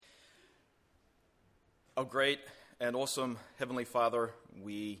Our great and awesome Heavenly Father,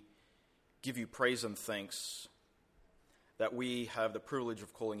 we give you praise and thanks that we have the privilege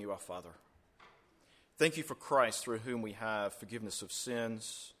of calling you our Father. Thank you for Christ, through whom we have forgiveness of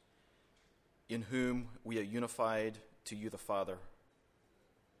sins, in whom we are unified to you, the Father,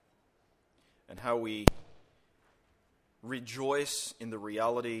 and how we rejoice in the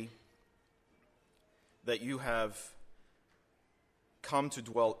reality that you have come to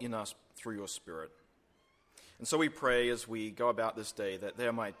dwell in us through your Spirit. And so we pray as we go about this day that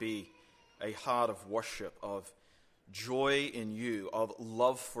there might be a heart of worship, of joy in you, of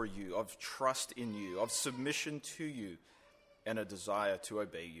love for you, of trust in you, of submission to you, and a desire to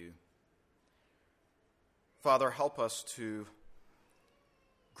obey you. Father, help us to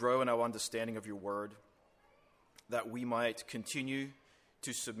grow in our understanding of your word, that we might continue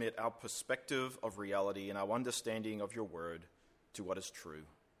to submit our perspective of reality and our understanding of your word to what is true.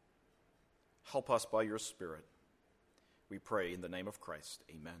 Help us by your Spirit. We pray in the name of Christ.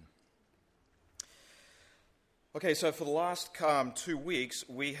 Amen. Okay, so for the last 2 weeks,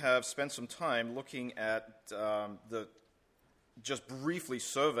 we have spent some time looking at just briefly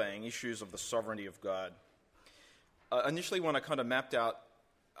surveying issues of the sovereignty of God. Initially, when I kind of mapped out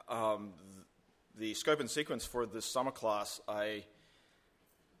the scope and sequence for this summer class, I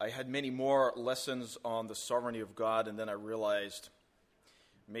had many more lessons on the sovereignty of God, and then I realized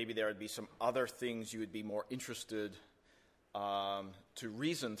maybe there would be some other things you would be more interested to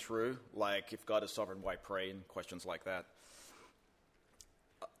reason through, like if God is sovereign, why pray, and questions like that.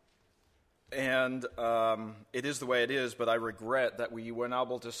 And it is the way it is, but I regret that we weren't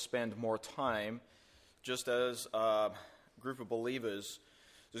able to spend more time, just as a group of believers,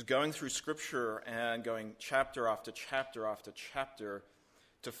 just going through Scripture and going chapter after chapter after chapter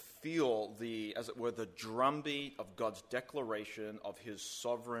to feel the, as it were, the drumbeat of God's declaration of his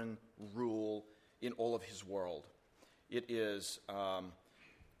sovereign rule in all of his world. It is,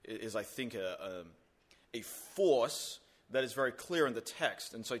 I think, a force that is very clear in the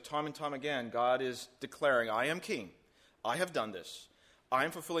text. And so time and time again, God is declaring, I am king. I have done this. I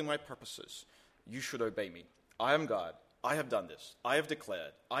am fulfilling my purposes. You should obey me. I am God. I have done this. I have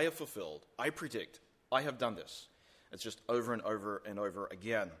declared. I have fulfilled. I predict. I have done this. It's just over and over and over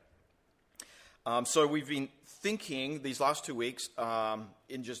again. So we've been thinking these last 2 weeks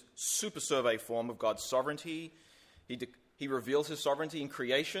in just super survey form of God's sovereignty. He reveals his sovereignty in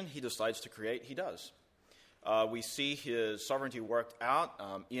creation. He decides to create. He does. We see his sovereignty worked out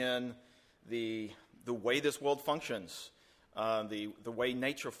in the way this world functions, the way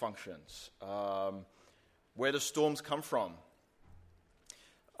nature functions, where the storms come from.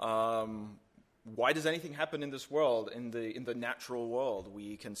 Why does anything happen in this world, in the natural world?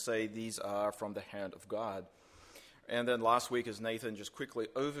 We can say these are from the hand of God. And then last week, as Nathan just quickly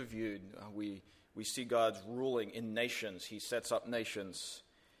overviewed, we see God's ruling in nations. He sets up nations.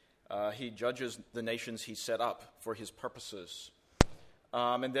 He judges the nations he set up for his purposes.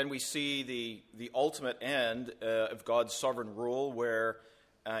 And then we see the ultimate end of God's sovereign rule, where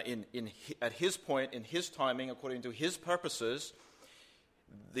at his point, in his timing, according to his purposes,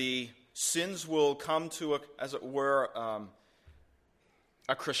 the sins will come to, as it were,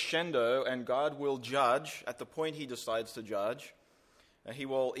 a crescendo, and God will judge at the point he decides to judge. And he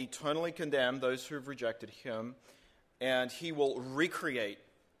will eternally condemn those who have rejected him, and he will recreate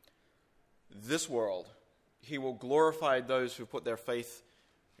this world. He will glorify those who put their faith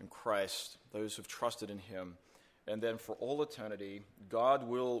in Christ, those who have trusted in him. And then for all eternity, God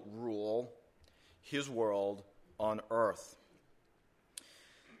will rule his world on earth.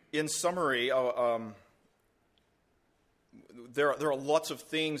 In summary, there are lots of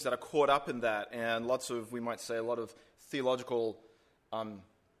things that are caught up in that, and lots of, we might say, a lot of theological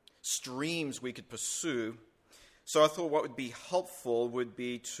streams we could pursue. So I thought what would be helpful would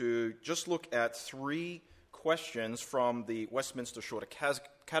be to just look at 3 questions from the Westminster Shorter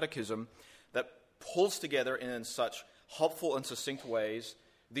Catechism that pulls together in such helpful and succinct ways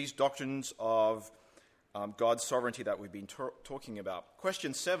these doctrines of God's sovereignty that we've been talking about.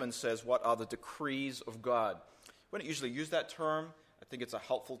 Question 7 says, what are the decrees of God? We don't usually use that term. I think it's a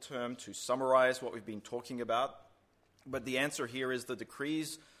helpful term to summarize what we've been talking about. But the answer here is the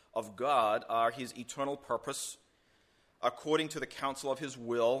decrees of God are his eternal purpose, according to the counsel of his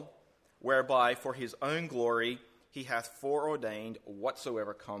will, whereby for his own glory he hath foreordained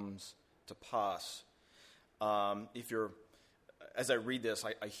whatsoever comes to pass. As I read this,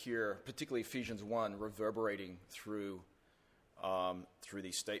 I hear particularly Ephesians 1 reverberating through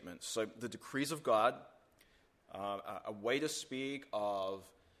these statements. So the decrees of God, a way to speak of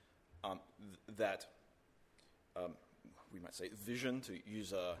that, we might say, vision, to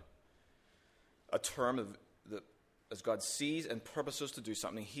use a a term of as God sees and purposes to do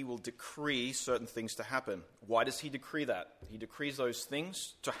something, he will decree certain things to happen. Why does he decree that? He decrees those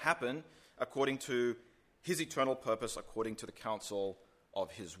things to happen according to his eternal purpose, according to the counsel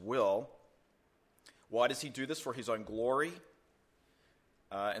of his will. Why does he do this? For his own glory.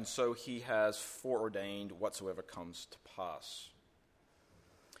 And so he has foreordained whatsoever comes to pass.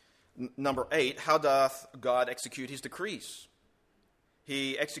 Number 8, how doth God execute his decrees?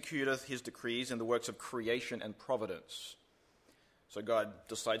 He executeth his decrees in the works of creation and providence. So God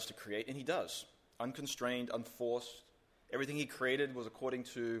decides to create, and he does. Unconstrained, unforced. Everything he created was according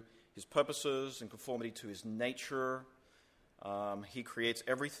to his purposes, in conformity to his nature. He creates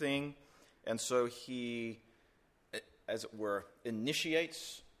everything, and so he, as it were,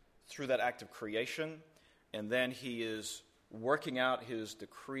 initiates through that act of creation, and then he is working out his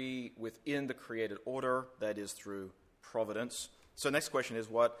decree within the created order, that is through providence. So next question is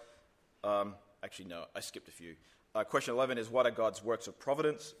what, actually no, I skipped a few. Question 11 is, what are God's works of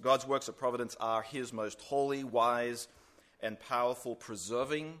providence? God's works of providence are his most holy, wise, and powerful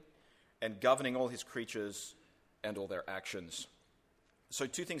preserving and governing all his creatures and all their actions. So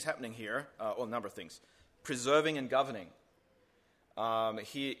two things happening here, or a number of things. Preserving and governing.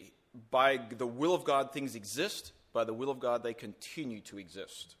 By the will of God, things exist. By the will of God, they continue to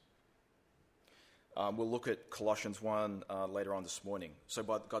exist. We'll look at Colossians 1 later on this morning. So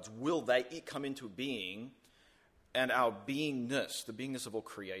by God's will, they come into being, and our beingness, the beingness of all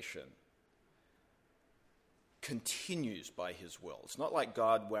creation, continues by his will. It's not like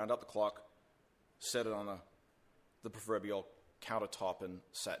God wound up the clock, set it on the proverbial countertop, and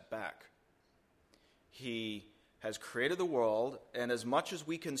sat back. He has created the world, and as much as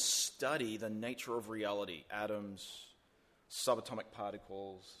we can study the nature of reality, atoms, subatomic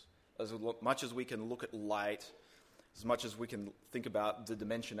particles, as much as we can look at light, as much as we can think about the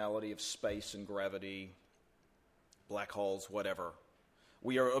dimensionality of space and gravity, black holes, whatever,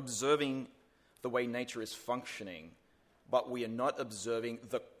 we are observing the way nature is functioning, but we are not observing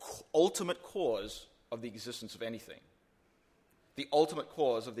the ultimate cause of the existence of anything. The ultimate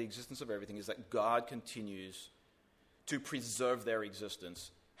cause of the existence of everything is that God continues to preserve their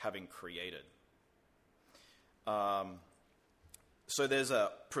existence, having created. So there's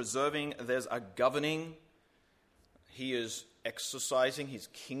a preserving, there's a governing. He is exercising his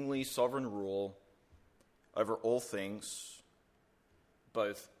kingly sovereign rule over all things,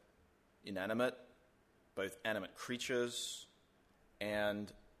 both inanimate, both animate creatures,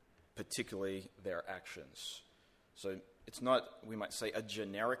 and particularly their actions. So it's not, we might say, a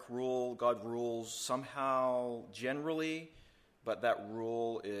generic rule. God rules somehow generally, but that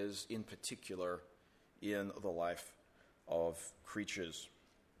rule is in particular in the life of creatures.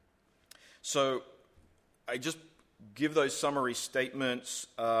 So I just give those summary statements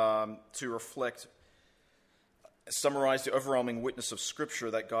to reflect, summarize the overwhelming witness of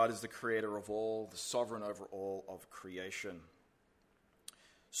Scripture that God is the creator of all, the sovereign over all of creation.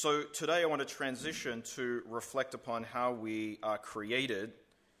 So today I want to transition to reflect upon how we are created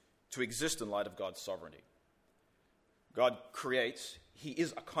to exist in light of God's sovereignty. God creates. He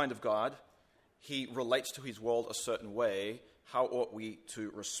is a kind of God. He relates to his world a certain way. How ought we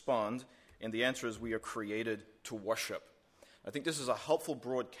to respond? And the answer is we are created to worship. I think this is a helpful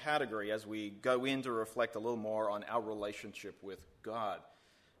broad category as we go in to reflect a little more on our relationship with God.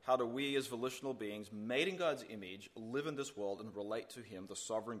 How do we as volitional beings, made in God's image, live in this world and relate to him, the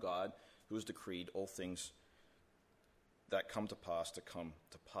sovereign God, who has decreed all things that come to pass to come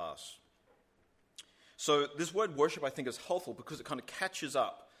to pass? So this word worship, I think, is helpful because it kind of catches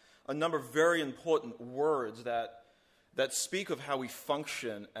up a number of very important words that speak of how we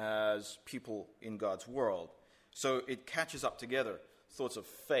function as people in God's world. So it catches up together thoughts of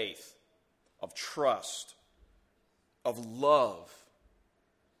faith, of trust, of love,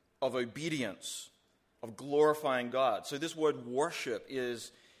 of obedience, of glorifying God. So this word worship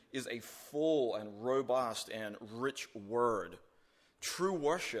is a full and robust and rich word. True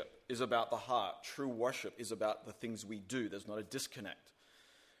worship is about the heart. True worship is about the things we do. There's not a disconnect.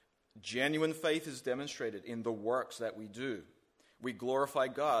 Genuine faith is demonstrated in the works that we do. We glorify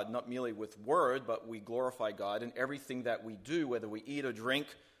God, not merely with word, but we glorify God in everything that we do, whether we eat or drink,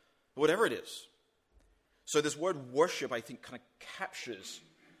 whatever it is. So this word worship, I think, kind of captures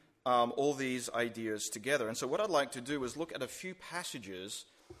all these ideas together. And so what I'd like to do is look at a few passages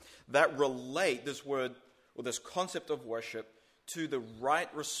that relate this word, or this concept of worship, to the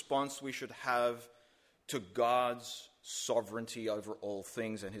right response we should have to God's sovereignty over all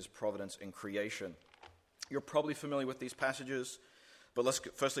things and his providence in creation. You're probably familiar with these passages, but let's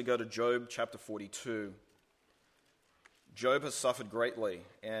firstly go to Job chapter 42. Job has suffered greatly,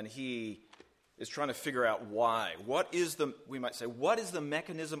 and he is trying to figure out why. We might say, what is the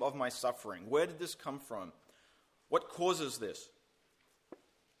mechanism of my suffering? Where did this come from? What causes this?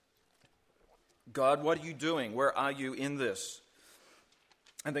 God, what are you doing? Where are you in this?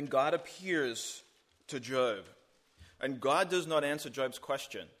 And then God appears to Job. And God does not answer Job's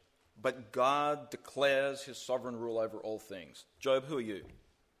question, but God declares his sovereign rule over all things. Job, who are you?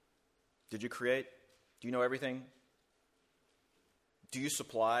 Did you create? Do you know everything? Do you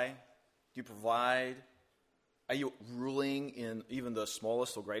supply? Do you provide? Are you ruling in even the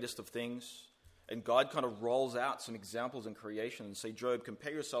smallest or greatest of things? And God kind of rolls out some examples in creation and say, Job,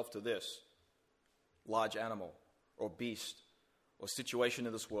 compare yourself to this large animal or beast or situation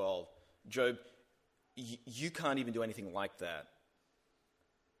in this world. Job, you can't even do anything like that,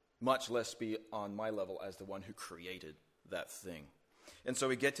 much less be on my level as the one who created that thing. And so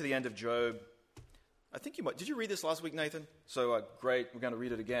we get to the end of Job. I think you might. Did you read this last week, Nathan? So great. We're going to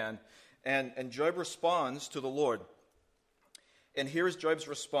read it again. And Job responds to the Lord. And here is Job's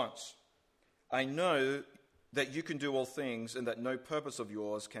response. I know that you can do all things and that no purpose of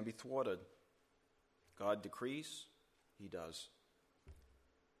yours can be thwarted. God decrees, he does.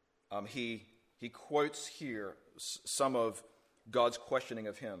 He quotes here some of God's questioning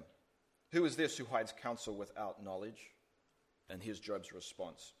of him. Who is this who hides counsel without knowledge? And here's Job's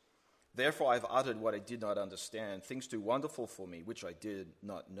response. Therefore I've uttered what I did not understand, things too wonderful for me, which I did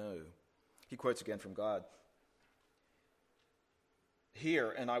not know. He quotes again from God.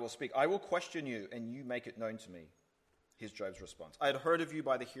 Hear, and I will speak. I will question you, and you make it known to me. Here's Job's response. I had heard of you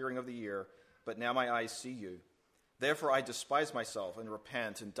by the hearing of the ear, but now my eyes see you. Therefore I despise myself and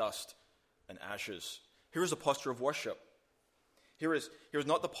repent in dust and ashes. Here is a posture of worship. Here is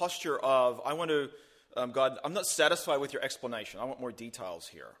not the posture of, I want to, God, I'm not satisfied with your explanation. I want more details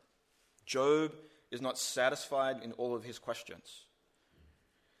here. Job is not satisfied in all of his questions.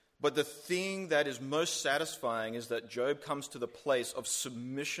 But the thing that is most satisfying is that Job comes to the place of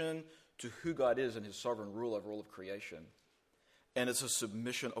submission to who God is and his sovereign rule over all of creation. And it's a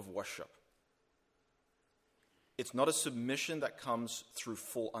submission of worship. It's not a submission that comes through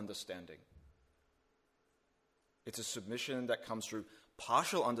full understanding. It's a submission that comes through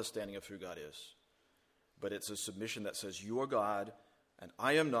partial understanding of who God is. But it's a submission that says, you are God, and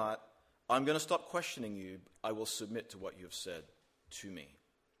I am not. I'm going to stop questioning you. I will submit to what you have said to me.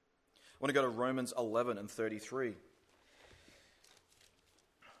 I want to go to Romans 11 and 33.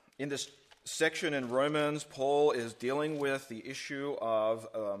 In this section in Romans, Paul is dealing with the issue of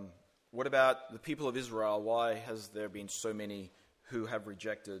what about the people of Israel? Why has there been so many who have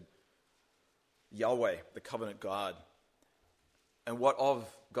rejected Yahweh, the covenant God? And what of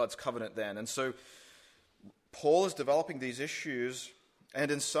God's covenant then? And so Paul is developing these issues, and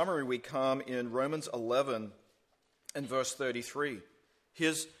in summary we come in Romans 11 and verse 33.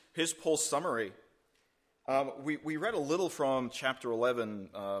 Here's Paul's summary. We read a little from chapter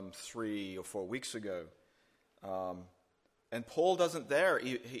 11 3 or 4 weeks ago. And Paul doesn't there,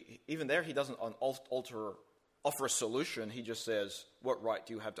 even there he doesn't offer a solution. He just says, what right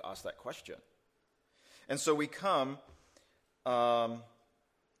do you have to ask that question? And so we come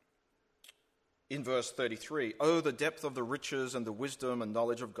in verse 33. Oh, the depth of the riches and the wisdom and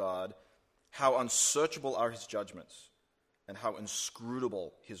knowledge of God, how unsearchable are his judgments, and how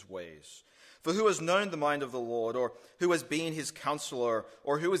inscrutable his ways. For who has known the mind of the Lord, or who has been his counselor,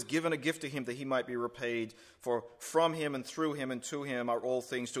 or who has given a gift to him that he might be repaid? For from him and through him and to him are all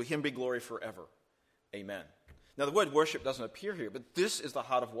things. To him be glory forever. Amen. Now the word worship doesn't appear here, but this is the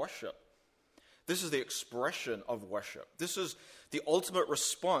heart of worship. This is the expression of worship. This is the ultimate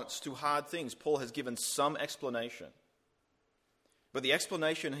response to hard things. Paul has given some explanation. But the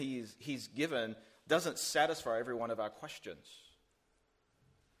explanation he's given doesn't satisfy every one of our questions.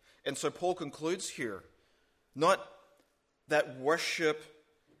 And so Paul concludes here, not that worship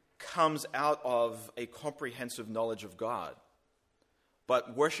comes out of a comprehensive knowledge of God,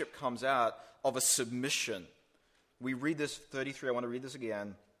 but worship comes out of a submission. We read this 33, I want to read this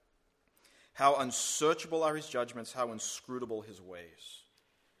again. How unsearchable are his judgments, how inscrutable his ways.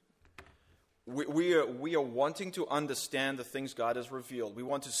 We are wanting to understand the things God has revealed. We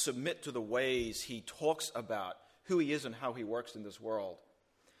want to submit to the ways he talks about who he is and how he works in this world.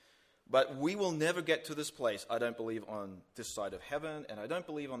 But we will never get to this place, I don't believe, on this side of heaven, and I don't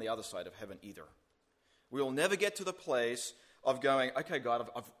believe on the other side of heaven either. We will never get to the place of going, okay, God,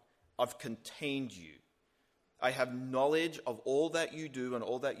 I've contained you. I have knowledge of all that you do and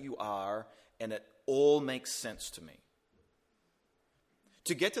all that you are, and it all makes sense to me.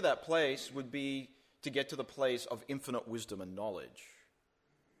 To get to that place would be to get to the place of infinite wisdom and knowledge.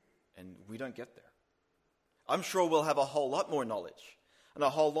 And we don't get there. I'm sure we'll have a whole lot more knowledge and a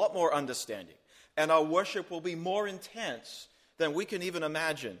whole lot more understanding And our worship will be more intense than we can even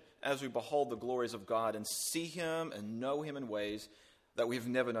imagine as we behold the glories of God and see him and know him in ways that we've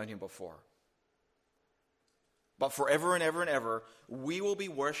never known him before. But forever and ever and ever, we will be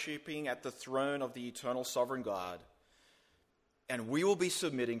worshiping at the throne of the eternal sovereign God. And we will be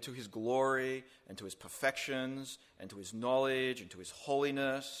submitting to his glory and to his perfections and to his knowledge and to his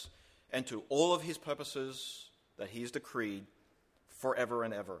holiness and to all of his purposes that he has decreed forever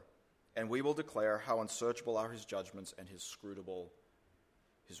and ever. And we will declare how unsearchable are his judgments and his scrutable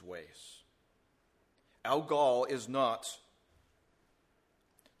his ways. Our goal is not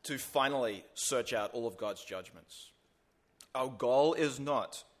to finally search out all of God's judgments. Our goal is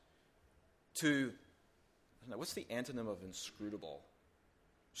not to, what's the antonym of inscrutable?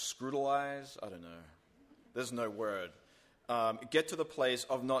 Scrutinize? I don't know. There's no word. Get to the place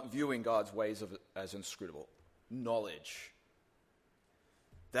of not viewing God's ways as inscrutable. Knowledge.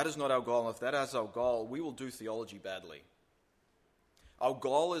 That is not our goal. And if that is our goal, we will do theology badly. Our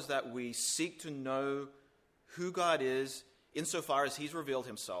goal is that we seek to know who God is insofar as he's revealed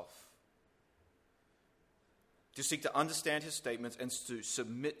himself, to seek to understand his statements and to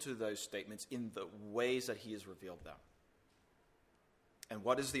submit to those statements in the ways that he has revealed them. And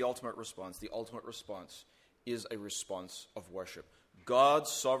what is the ultimate response? The ultimate response is a response of worship. God's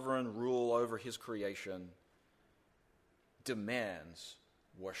sovereign rule over his creation demands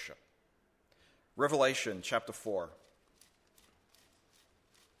worship. Revelation chapter 4.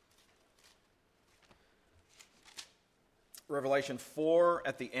 Revelation 4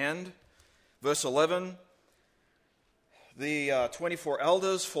 at the end, verse 11. The 24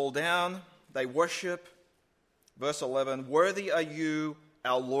 elders fall down, they worship. Verse 11, worthy are you,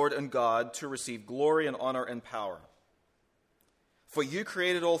 our Lord and God, to receive glory and honor and power. For you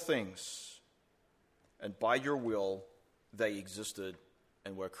created all things, and by your will they existed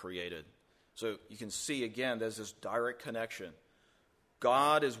and were created. So you can see again, there's this direct connection.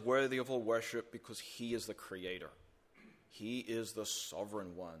 God is worthy of all worship because he is the creator. He is the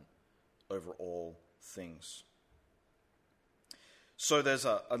sovereign one over all things. So there's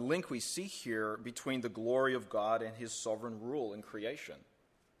a link we see here between the glory of God and his sovereign rule in creation.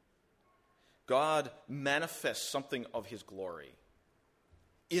 God manifests something of his glory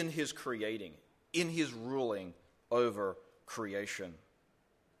in his creating, in his ruling over creation.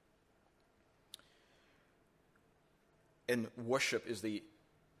 And worship is the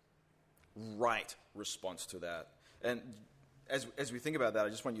right response to that. And as we think about that, I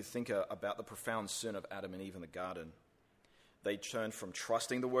just want you to think about the profound sin of Adam and Eve in the garden. They turned from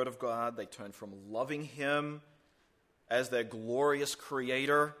trusting the word of God. They turned from loving him as their glorious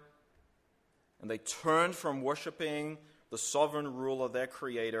creator. And they turned from worshiping the sovereign rule of their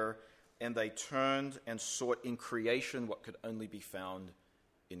creator. And they turned and sought in creation what could only be found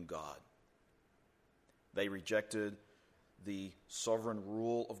in God. They rejected the sovereign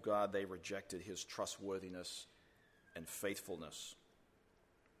rule of God. They rejected his trustworthiness and faithfulness.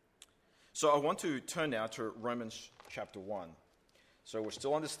 So I want to turn now to Romans chapter 1. So we're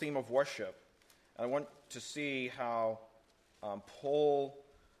still on this theme of worship. And I want to see how Paul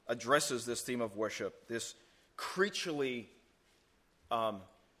addresses this theme of worship, this creaturely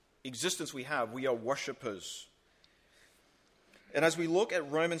existence we have. We are worshipers. And as we look at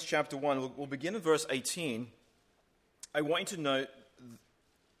Romans chapter 1, we'll begin in verse 18. I want you to note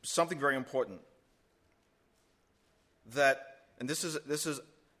something very important. And this is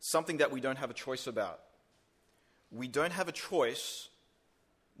something that we don't have a choice about. We don't have a choice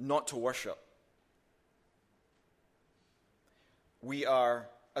not to worship. We are,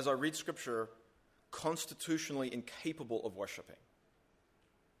 as I read Scripture, constitutionally incapable of worshiping.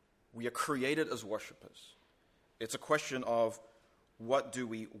 We are created as worshipers. It's a question of what do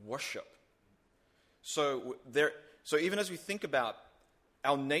we worship? So even as we think about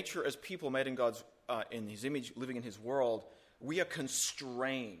our nature as people made in God's in his image, living in his world, we are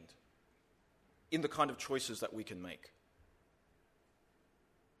constrained in the kind of choices that we can make.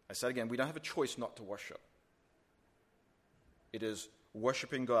 I said again, we don't have a choice not to worship. It is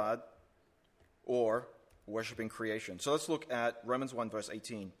worshiping God or worshiping creation. So let's look at Romans 1, verse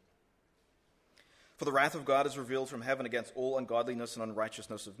 18. For the wrath of God is revealed from heaven against all ungodliness and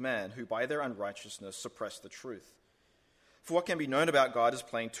unrighteousness of man, who by their unrighteousness suppress the truth. For what can be known about God is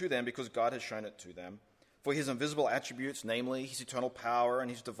plain to them, because God has shown it to them. For his invisible attributes, namely his eternal power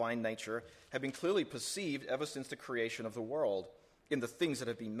and his divine nature, have been clearly perceived ever since the creation of the world in the things that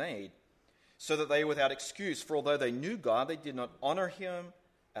have been made, so that they are without excuse. For although they knew God, they did not honor him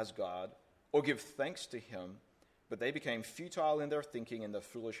as God or give thanks to him, but they became futile in their thinking, and their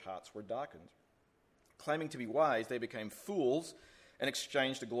foolish hearts were darkened. Claiming to be wise, they became fools and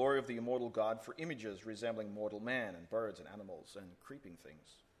exchanged the glory of the immortal God for images resembling mortal man and birds and animals and creeping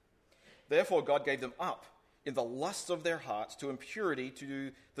things. Therefore God gave them up in the lusts of their hearts to impurity,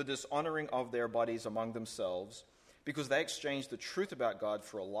 to the dishonoring of their bodies among themselves, because they exchanged the truth about God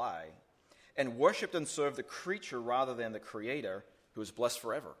for a lie, and worshipped and served the creature rather than the Creator, who is blessed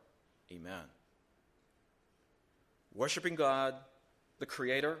forever. Amen. Worshipping God, the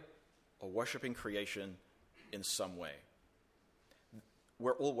Creator, or worshipping creation in some way.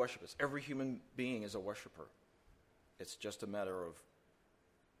 We're all worshipers. Every human being is a worshiper. It's just a matter of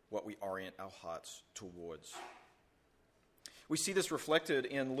what we orient our hearts towards. We see this reflected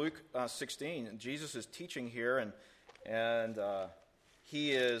in Luke 16. Jesus is teaching here, and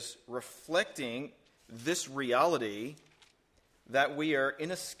he is reflecting this reality that we are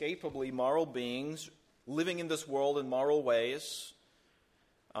inescapably moral beings living in this world in moral ways,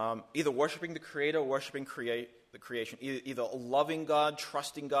 either worshiping the Creator or worshiping the creation, either loving God,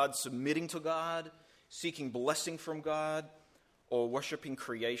 trusting God, submitting to God, seeking blessing from God, or worshiping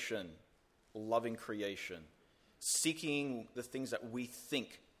creation, loving creation, seeking the things that we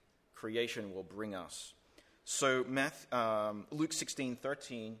think creation will bring us. So Luke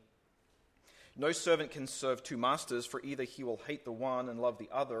 16:13, no servant can serve two masters, for either he will hate the one and love the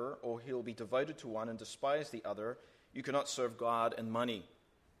other, or he'll be devoted to one and despise the other. You cannot serve God and money.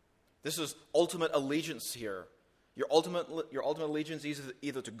 This is ultimate allegiance here. Your ultimate allegiance is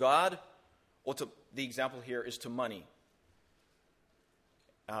either to God or to, the example here is to money.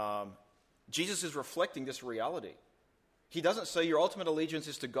 Jesus is reflecting this reality. He doesn't say your ultimate allegiance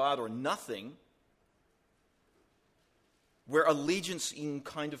is to God or nothing. We're allegiance-ing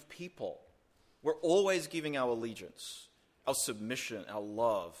kind of people. We're always giving our allegiance, our submission, our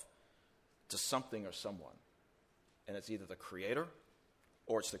love to something or someone. And it's either the Creator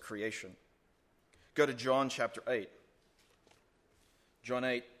or it's the creation. Go to John chapter 8. John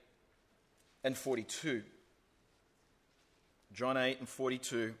 8 and 42. John 8 and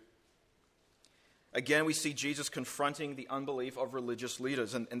 42. Again, we see Jesus confronting the unbelief of religious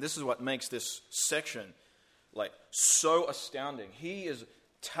leaders. And this is what makes this section so astounding. He is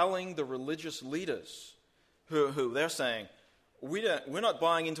telling the religious leaders who they're saying, we're not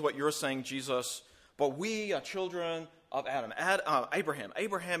buying into what you're saying, Jesus, but we are children of Abraham.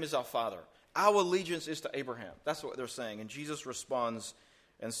 Abraham is our father. Our allegiance is to Abraham. That's what they're saying. And Jesus responds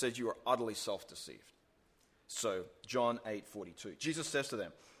and says, you are utterly self-deceived. So, John 8:42. Jesus says to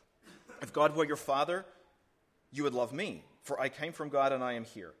them, if God were your father, you would love me, for I came from God and I am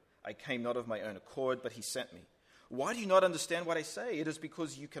here. I came not of my own accord, but he sent me. Why do you not understand what I say? It is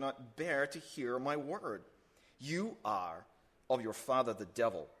because you cannot bear to hear my word. You are of your father the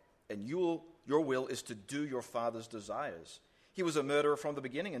devil, and your will is to do your father's desires. He was a murderer from the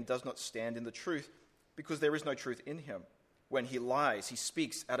beginning and does not stand in the truth, because there is no truth in him. When he lies, he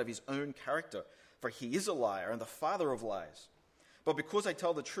speaks out of his own character, for he is a liar and the father of lies. But because I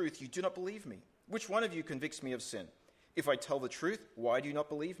tell the truth, you do not believe me. Which one of you convicts me of sin? If I tell the truth, why do you not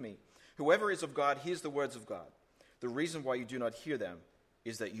believe me? Whoever is of God hears the words of God. The reason why you do not hear them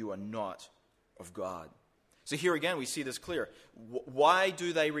is that you are not of God. So here again, we see this clear. Why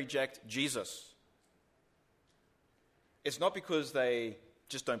do they reject Jesus? It's not because they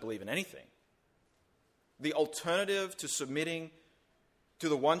just don't believe in anything. The alternative to submitting to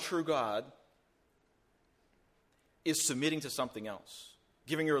the one true God is submitting to something else,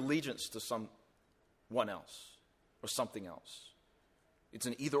 giving your allegiance to someone else or something else. It's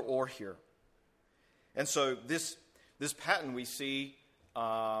an either or here. And so this pattern we see,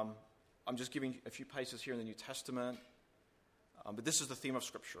 I'm just giving a few places here in the New Testament, but this is the theme of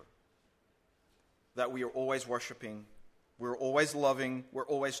Scripture, that we are always worshiping, we're always loving, we're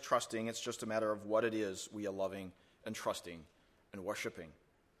always trusting. It's just a matter of what it is we are loving and trusting and worshiping.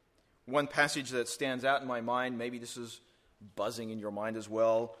 One passage that stands out in my mind, maybe this is buzzing in your mind as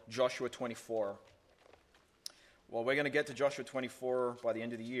well, Joshua 24. Well, we're going to get to Joshua 24 by the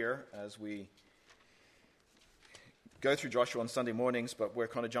end of the year as we go through Joshua on Sunday mornings, but we're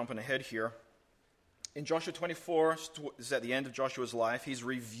kind of jumping ahead here. In Joshua 24, this is at the end of Joshua's life, he's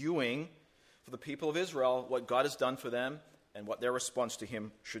reviewing for the people of Israel what God has done for them and what their response to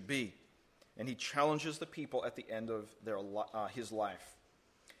him should be. And he challenges the people at the end of his life.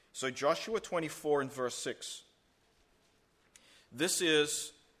 So Joshua 24 and verse 6. This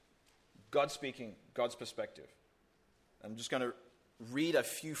is God speaking, God's perspective. I'm just going to read a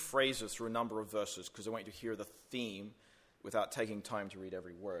few phrases through a number of verses because I want you to hear the theme without taking time to read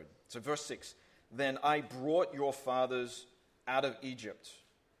every word. So verse 6. Then I brought your fathers out of Egypt,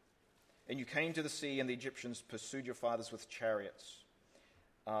 and you came to the sea, and the Egyptians pursued your fathers with chariots.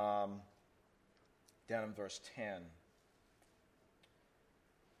 Down in verse 10.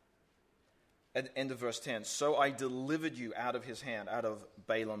 At the end of verse 10, so I delivered you out of his hand, out of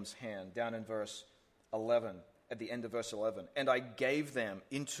Balaam's hand. Down in verse 11, at the end of verse 11, and I gave them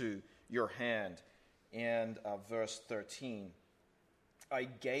into your hand. And verse 13, I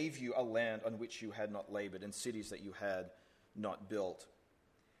gave you a land on which you had not labored, and cities that you had not built.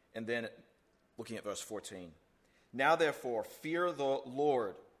 And then looking at verse 14, now therefore fear the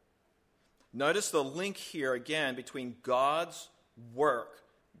Lord. Notice the link here again between God's work,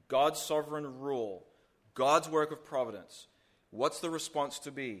 God's sovereign rule, God's work of providence. What's the response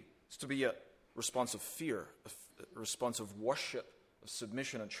to be? It's to be a response of fear, a response of worship, of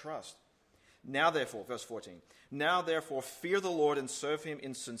submission and trust. Now therefore, verse 14, now therefore fear the Lord and serve him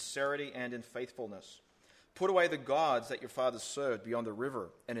in sincerity and in faithfulness. Put away the gods that your fathers served beyond the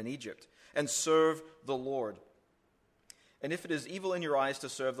river and in Egypt, and serve the Lord. And if it is evil in your eyes to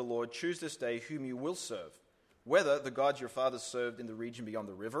serve the Lord, choose this day whom you will serve, whether the gods your fathers served in the region beyond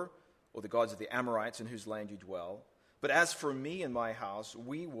the river, or the gods of the Amorites in whose land you dwell. But as for me and my house,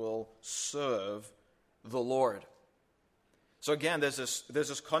 we will serve the Lord. So again, there's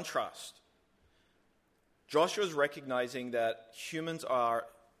this contrast. Joshua is recognizing that humans are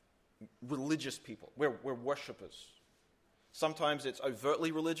religious people. We're worshippers. Sometimes it's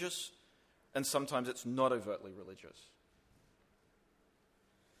overtly religious, and sometimes it's not overtly religious.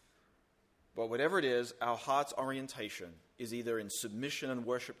 But whatever it is, our heart's orientation is either in submission and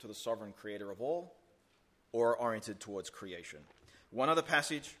worship to the sovereign creator of all, or oriented towards creation. One other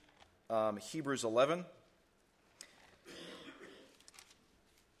passage, Hebrews 11.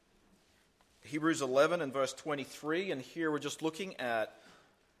 Hebrews 11 and verse 23, and here we're just looking at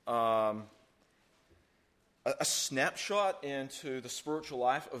a snapshot into the spiritual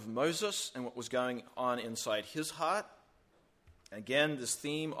life of Moses and what was going on inside his heart. Again, this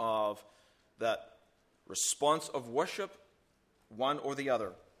theme of that response of worship, one or the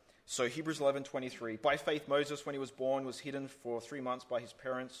other. So Hebrews 11:23, by faith Moses, when he was born, was hidden for 3 months by his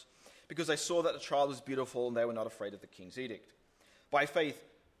parents, because they saw that the child was beautiful and they were not afraid of the king's edict. By faith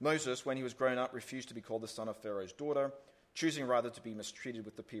Moses, when he was grown up, refused to be called the son of Pharaoh's daughter, choosing rather to be mistreated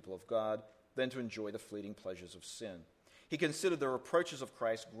with the people of God than to enjoy the fleeting pleasures of sin. He considered the reproaches of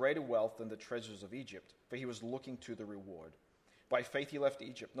Christ greater wealth than the treasures of Egypt, for he was looking to the reward. By faith he left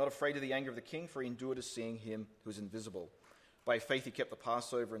Egypt, not afraid of the anger of the king, for he endured as seeing him who is invisible. By faith he kept the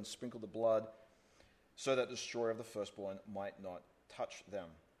Passover and sprinkled the blood, so that the destroyer of the firstborn might not touch them.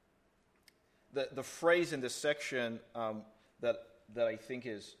 The phrase in this section that I think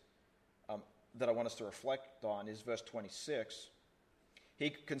is that I want us to reflect on is verse 26. He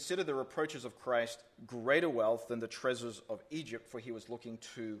considered the reproaches of Christ greater wealth than the treasures of Egypt, for he was looking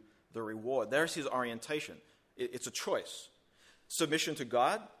to the reward. There's his orientation. It's a choice. Submission to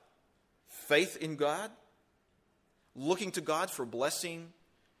God, faith in God, looking to God for blessing,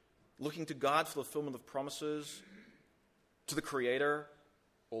 looking to God for the fulfillment of promises, to the Creator,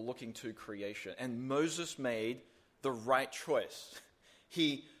 or looking to creation. And Moses made the right choice.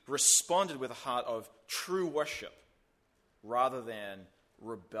 He responded with a heart of true worship rather than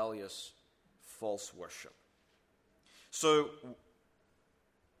rebellious false worship. So,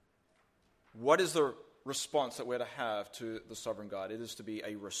 what is the response that we're to have to the sovereign God? It is to be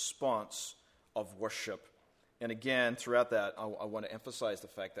a response of worship. And again, throughout that, I want to emphasize the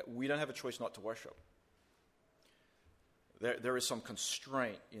fact that we don't have a choice not to worship. There is some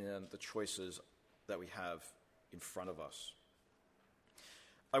constraint in the choices that we have in front of us.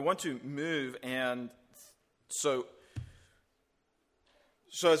 I want to move, and so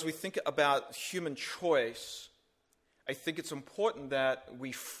as we think about human choice, I think it's important that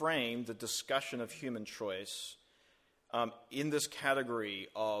we frame the discussion of human choice in this category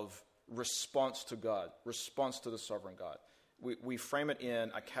of response to God, response to the sovereign God. We frame it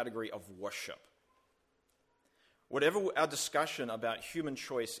in a category of worship. Whatever our discussion about human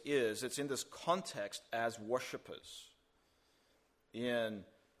choice is, it's in this context as worshipers, in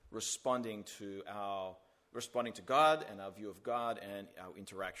responding to God and our view of God and our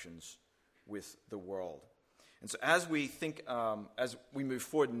interactions with the world. And so as we think, as we move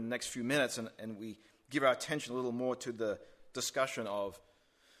forward in the next few minutes and we give our attention a little more to the discussion of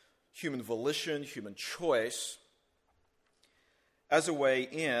human volition, human choice, as a way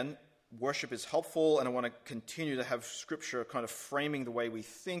in, worship is helpful, and I want to continue to have Scripture kind of framing the way we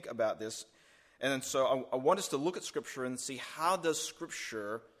think about this. And so I want us to look at Scripture and see how does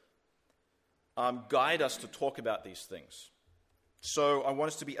Scripture guide us to talk about these things. So I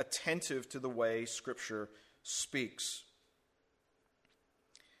want us to be attentive to the way Scripture speaks.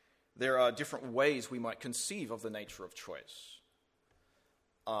 There are different ways we might conceive of the nature of choice.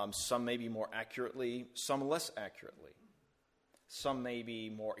 Some maybe more accurately, some less accurately. Some may be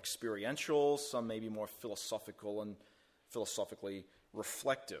more experiential, some may be more philosophical and philosophically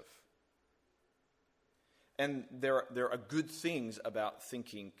reflective. And there are good things about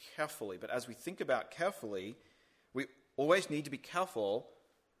thinking carefully, but as we think about carefully, we always need to be careful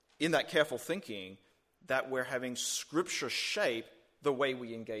in that careful thinking that we're having Scripture shape the way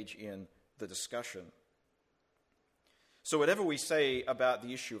we engage in the discussion. So whatever we say about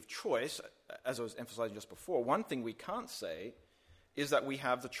the issue of choice, as I was emphasizing just before, one thing we can't say is that we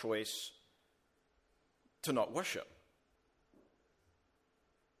have the choice to not worship.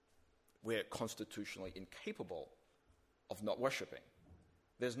 We're constitutionally incapable of not worshiping.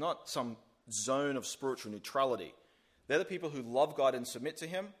 There's not some zone of spiritual neutrality. They're the people who love God and submit to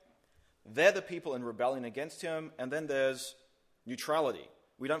Him. They're the people in rebellion against Him. And then there's neutrality.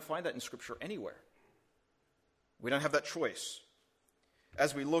 We don't find that in Scripture anywhere. We don't have that choice.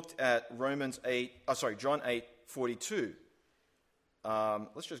 As we looked at John 8:42,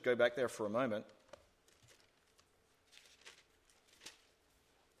 let's just go back there for a moment.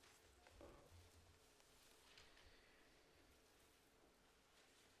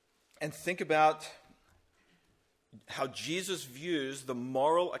 And think about how Jesus views the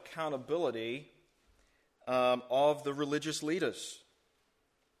moral accountability of the religious leaders.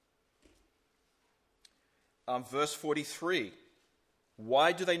 Verse 43,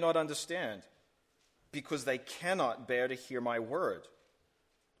 why do they not understand? Because they cannot bear to hear my word.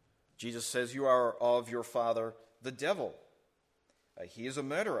 Jesus says, you are of your father, the devil. He is a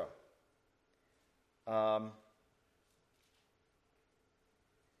murderer.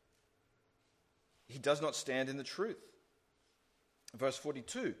 He does not stand in the truth. Verse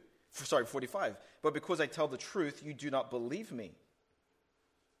 45. But because I tell the truth, you do not believe me.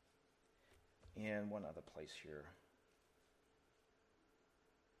 And one other place here.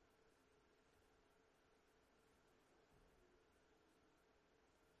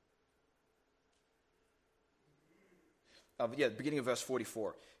 Beginning of verse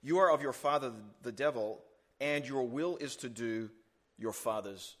 44. You are of your father, the devil, and your will is to do your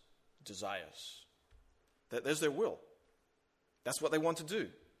father's desires. There's their will. That's what they want to do.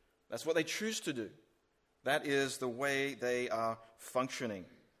 That's what they choose to do. That is the way they are functioning.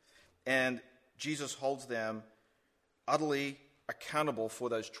 And Jesus holds them utterly accountable for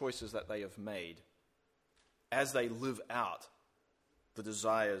those choices that they have made as they live out the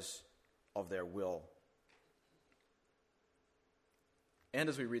desires of their will. And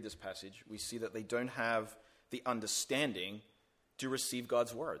as we read this passage, we see that they don't have the understanding to receive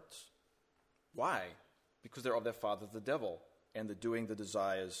God's words. Why? Because they're of their father, the devil, and they're doing the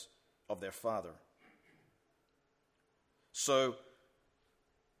desires of their father. So,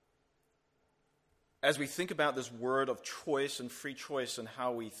 as we think about this word of choice and free choice and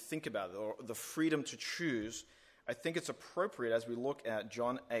how we think about it, or the freedom to choose, I think it's appropriate as we look at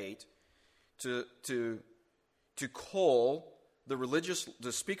John 8 to call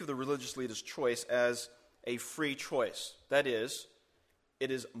to speak of the religious leaders' choice as a free choice. That is, it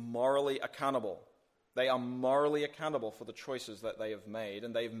is morally accountable. They are morally accountable for the choices that they have made,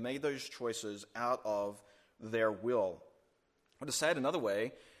 and they've made those choices out of their will. Or to say it another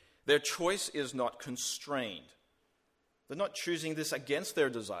way, their choice is not constrained. They're not choosing this against their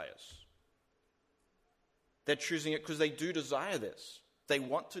desires. They're choosing it because they do desire this. They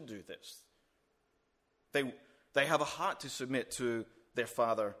want to do this. They have a heart to submit to their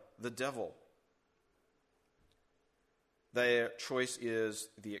father, the devil. Their choice is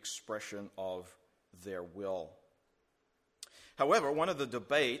the expression of their will. However, one of the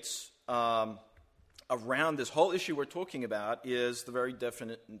debates around this whole issue we're talking about is the very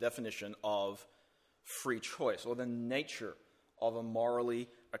definition of free choice, or the nature of a morally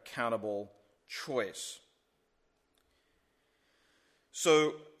accountable choice.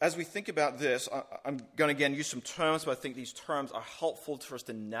 So, as we think about this, I'm going to again use some terms, but I think these terms are helpful for us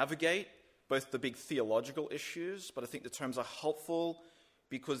to navigate both the big theological issues, but I think the terms are helpful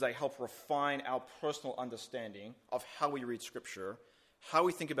because they help refine our personal understanding of how we read Scripture, how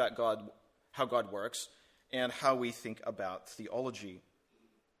we think about God, how God works, and how we think about theology.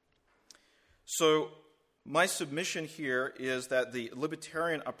 So, my submission here is that the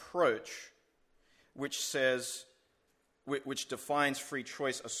libertarian approach, which defines free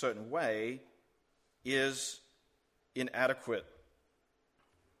choice a certain way, is inadequate.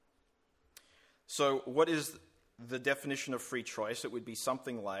 So, what is the definition of free choice? It would be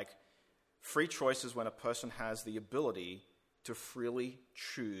something like, free choice is when a person has the ability to freely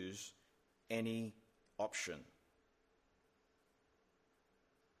choose any option.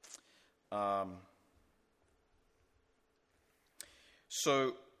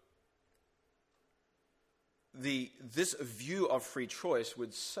 So, this view of free choice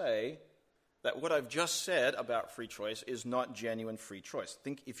would say that what I've just said about free choice is not genuine free choice.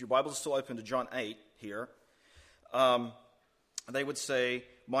 Think, if your Bible is still open to John 8 here, they would say,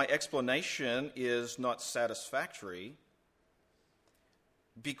 my explanation is not satisfactory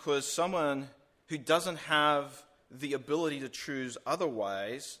because someone who doesn't have the ability to choose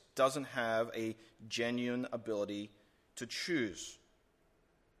otherwise doesn't have a genuine ability to choose.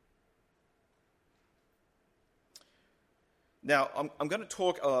 Now, I'm going to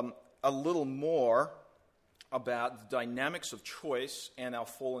talk a little more about the dynamics of choice and our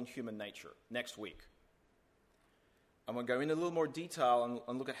fallen human nature next week. I'm going to go into a little more detail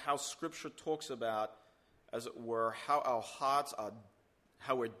and look at how Scripture talks about, as it were, how our hearts are,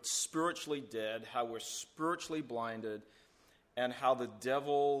 how we're spiritually dead, how we're spiritually blinded, and how the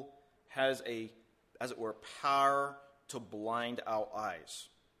devil has as it were, power to blind our eyes.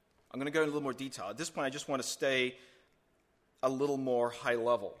 I'm going to go into a little more detail. At this point, I just want to stay a little more high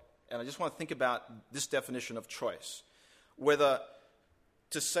level. And I just want to think about this definition of choice. Whether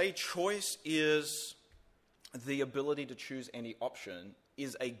to say choice is the ability to choose any option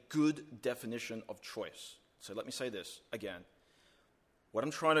is a good definition of choice. So let me say this again. What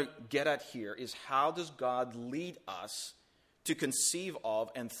I'm trying to get at here is, how does God lead us to conceive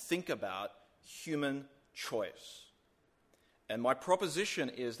of and think about human choice? And my proposition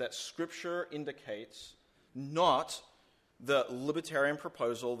is that Scripture indicates not the libertarian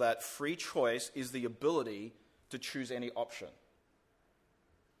proposal that free choice is the ability to choose any option.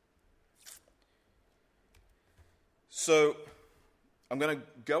 So I'm going to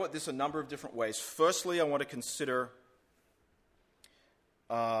go at this a number of different ways. Firstly, I want to consider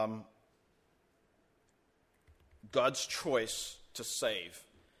God's choice to save.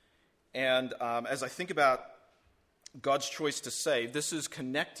 And as I think about God's choice to save, this is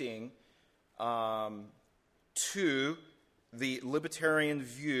connecting to the libertarian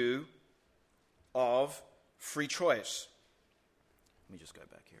view of free choice. Let me just go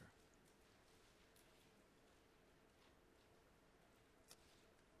back here.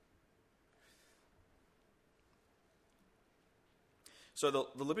 So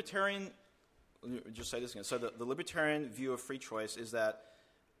the libertarian, let me just say this again. So the libertarian view of free choice is that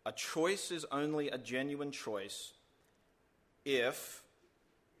a choice is only a genuine choice if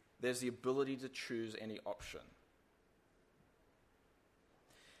there's the ability to choose any option.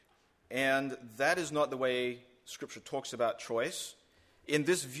 And that is not the way Scripture talks about choice. In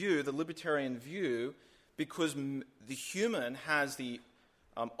this view, the libertarian view, because the human has the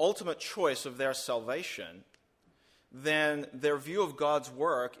ultimate choice of their salvation, then their view of God's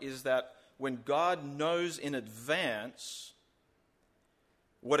work is that when God knows in advance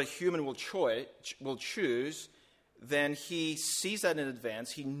what a human will choose, then he sees that in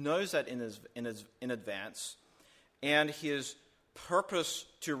advance, he knows that in advance, and his purpose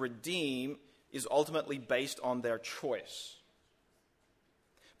to redeem is ultimately based on their choice.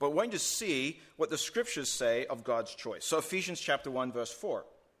 But we're going to see what the Scriptures say of God's choice. So Ephesians chapter 1, verse 4.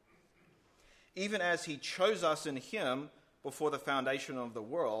 Even as he chose us in him before the foundation of the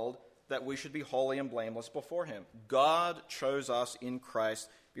world, that we should be holy and blameless before him. God chose us in Christ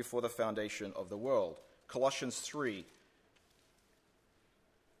before the foundation of the world. Colossians 3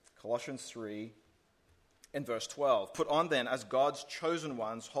 and verse 12. Put on then, as God's chosen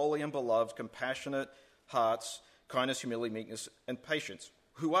ones, holy and beloved, compassionate hearts, kindness, humility, meekness, and patience.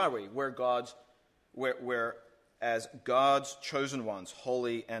 Who are we? We're as God's chosen ones,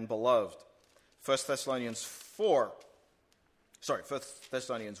 holy and beloved. 1 Thessalonians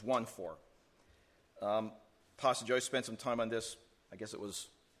 1, 4. Pastor Joe spent some time on this, I guess it was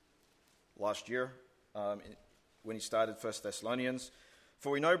last year, when he started 1 Thessalonians.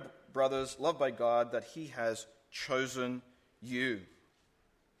 For we know, brothers, loved by God, that he has chosen you.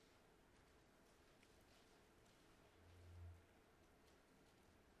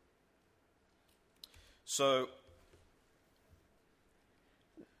 So,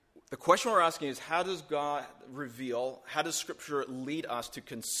 the question we're asking is, how does God reveal, how does Scripture lead us to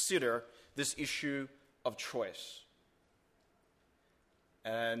consider this issue of choice?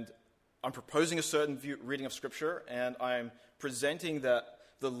 And I'm proposing a certain reading of Scripture, and I'm presenting the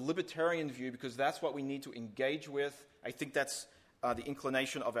libertarian view because that's what we need to engage with. I think that's the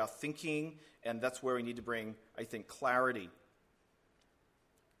inclination of our thinking, and that's where we need to bring, I think, clarity.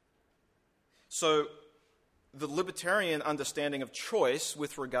 So, the libertarian understanding of choice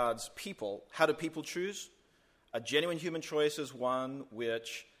with regards people. How do people choose? A genuine human choice is one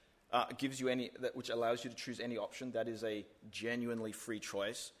which gives you which allows you to choose any option. That is a genuinely free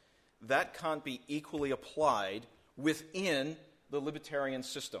choice. That can't be equally applied within the libertarian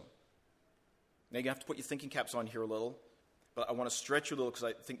system. Now you're going to have to put your thinking caps on here a little, but I want to stretch you a little because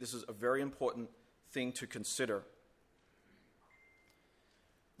I think this is a very important thing to consider.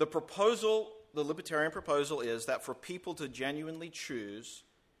 The libertarian proposal is that for people to genuinely choose,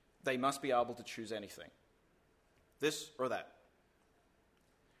 they must be able to choose anything, this or that.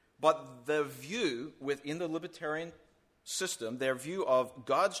 But the view within the libertarian system, their view of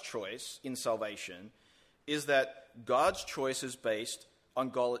God's choice in salvation, is that God's choice is based on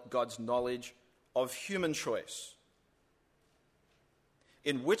God's knowledge of human choice.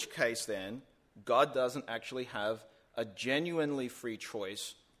 In which case, then, God doesn't actually have a genuinely free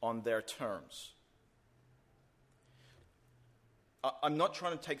choice on their terms. I'm not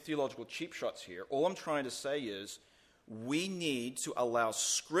trying to take theological cheap shots here. All I'm trying to say is we need to allow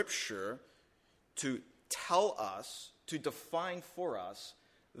Scripture to tell us, to define for us,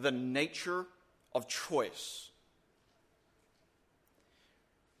 the nature of choice.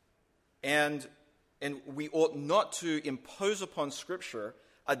 And we ought not to impose upon Scripture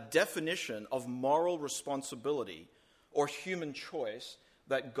a definition of moral responsibility or human choice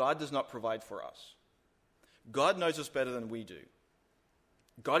that God does not provide for us. God knows us better than we do.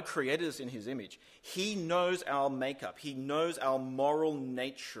 God created us in His image. He knows our makeup. He knows our moral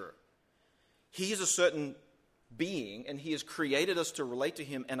nature. He is a certain being, and He has created us to relate to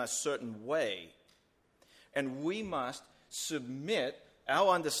Him in a certain way. And we must submit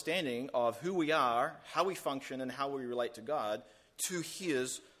our understanding of who we are, how we function, and how we relate to God to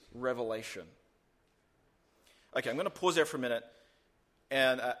His revelation. Okay, I'm going to pause there for a minute,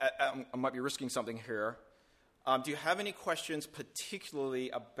 and I might be risking something here. Do you have any questions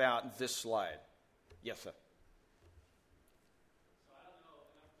particularly about this slide? Yes, sir. So I don't know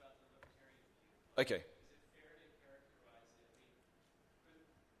enough about the libertarian view. Okay. Is it fair to characterize it? I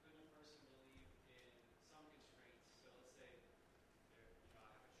mean, couldn't a person believe in some constraints? So let's say I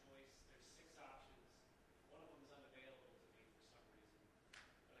have a choice. There's 6 options. One of them is unavailable to me for some reason,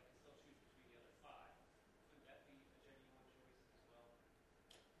 but I can still choose between the other 5. Couldn't that be a genuine choice as well? With some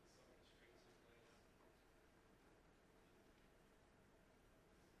constraints in place?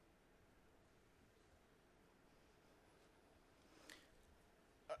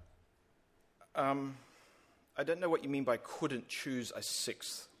 I don't know what you mean by couldn't choose a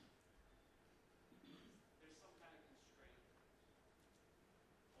 6th. There's some kind of constraint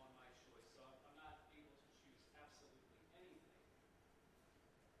on my choice, so I'm not able to choose absolutely anything.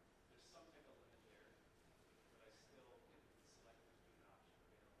 There's some type of limit there, but I still can select between an option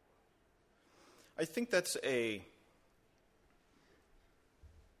available. I think that's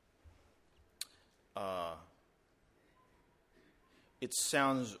it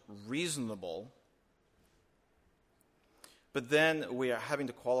sounds reasonable, but then we are having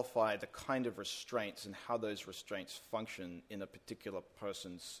to qualify the kind of restraints and how those restraints function in a particular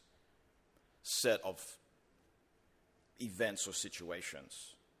person's set of events or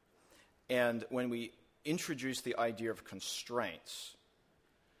situations. And when we introduce the idea of constraints,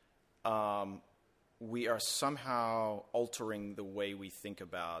 we are somehow altering the way we think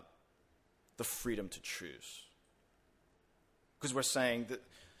about the freedom to choose. Because we're saying that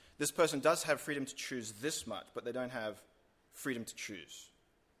this person does have freedom to choose this much, but they don't have freedom to choose.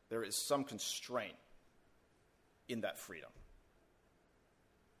 There is some constraint in that freedom.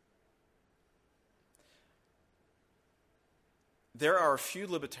 There are a few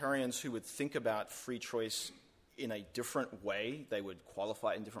libertarians who would think about free choice in a different way. They would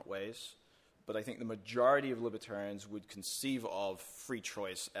qualify it in different ways. But I think the majority of libertarians would conceive of free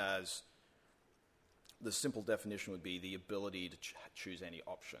choice as the simple definition would be the ability to choose any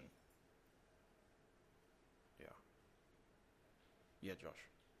option. Yeah. Yeah, Josh.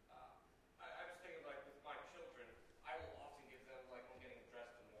 I was thinking, like, with my children, I will often give them, like, when getting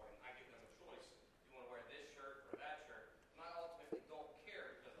dressed in the morning, I give them a choice. Do you want to wear this shirt or that shirt? And I ultimately don't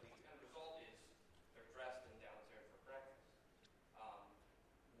care because the end result is they're dressed and downstairs for breakfast.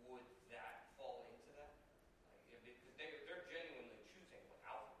 Would that fall into that? Like, because they're genuinely choosing what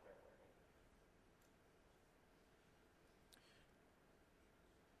outfit they're wearing.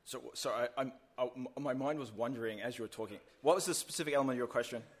 So my mind was wondering as you were talking. What was the specific element of your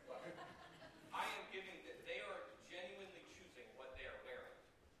question? I am giving that they are genuinely choosing what they are wearing.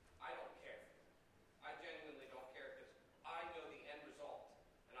 I don't care. I genuinely don't care because I know the end result.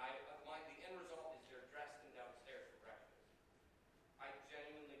 And the end result is they're dressed and downstairs for breakfast. I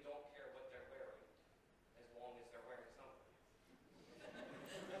genuinely don't care what they're wearing as long as they're wearing something.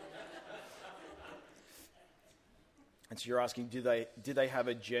 And so you're asking, did they have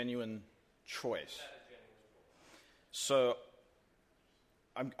a genuine choice? So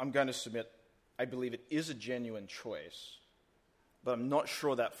I'm going to submit, I believe it is a genuine choice, but I'm not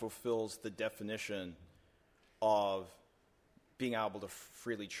sure that fulfills the definition of being able to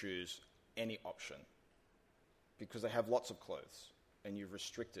freely choose any option, because they have lots of clothes and you're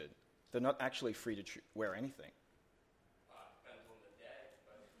restricted. They're not actually free to wear anything. Depends on the day,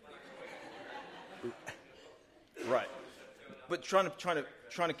 but Right. But trying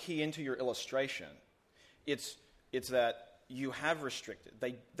to key into your illustration, it's that you have restricted.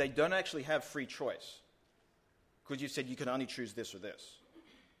 They don't actually have free choice, because you said you can only choose this or this.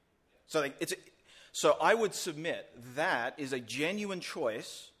 So I would submit that is a genuine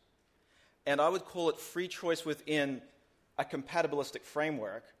choice, and I would call it free choice within a compatibilistic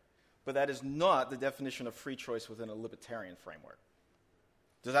framework, but that is not the definition of free choice within a libertarian framework.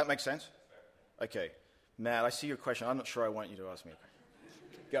 Does that make sense? Okay. Matt, I see your question. I'm not sure I want you to ask me.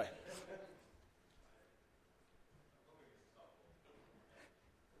 Go ahead.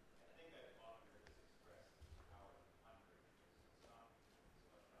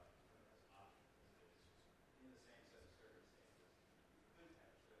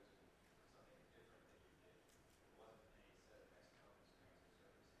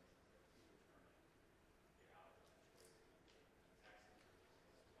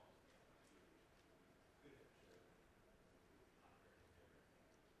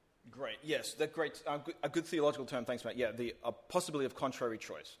 Great. Yes, that great. A good theological term. Thanks, Matt. Yeah, the possibility of contrary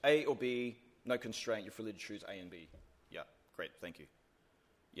choice, A or B, no constraint. You're free to choose A and B. Yeah, great. Thank you.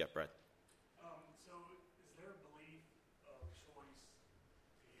 Yeah, Brad. So, is their belief of choice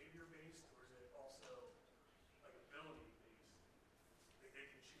behavior-based, or is it also like ability-based? Like they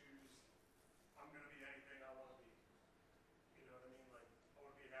can choose, I'm going to be anything I want to be. You know what I mean? Like, I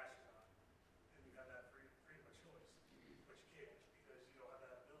want to be an astronaut, and you have that freedom of choice, but you can't because you don't have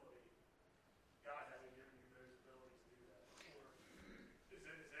that ability. God hasn't given you those abilities to do that. Or is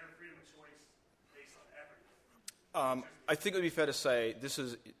there freedom of choice based on everything? I think it would be fair to say this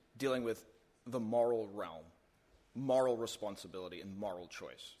is dealing with the moral realm, moral responsibility, and moral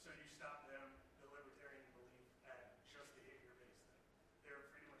choice. So you stop them, the libertarian belief, at just behavior-based then. Their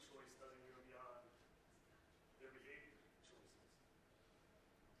freedom of choice doesn't go beyond their behavior choices.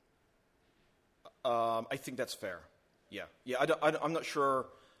 I think that's fair. Yeah. I'm not sure.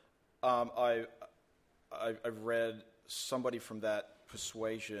 I've read somebody from that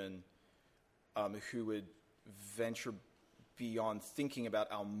persuasion who would venture beyond thinking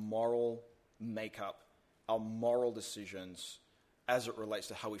about our moral makeup, our moral decisions as it relates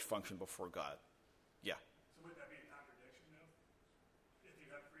to how we function before God. Yeah. So would that be a contradiction, though? If you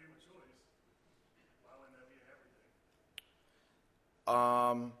have freedom of choice, why wouldn't that be in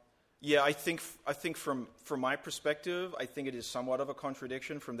everything? Yeah, I think from my perspective, I think it is somewhat of a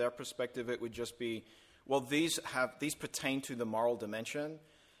contradiction. From their perspective, it would just be, well, these pertain to the moral dimension,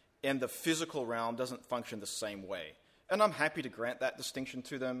 and the physical realm doesn't function the same way. And I'm happy to grant that distinction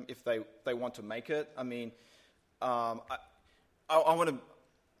to them if they want to make it. I mean, I want to.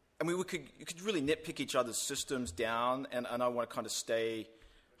 I mean, you could really nitpick each other's systems down, and I want to kind of stay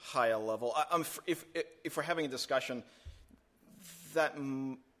higher level. If we're having a discussion, that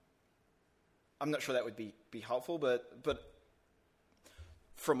I'm not sure that would be helpful, but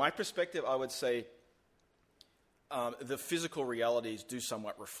from my perspective, I would say the physical realities do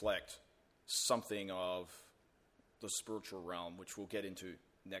somewhat reflect something of the spiritual realm, which we'll get into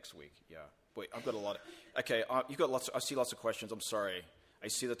next week. Yeah. Wait, I've got a lot. You've got lots. I see lots of questions. I'm sorry. I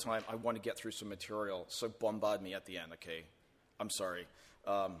see the time. I want to get through some material, so bombard me at the end. Okay. I'm sorry.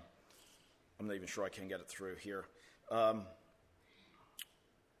 I'm not even sure I can get it through here.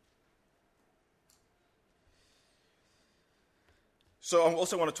 So I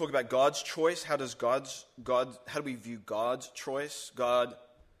also want to talk about God's choice. How do we view God's choice? God,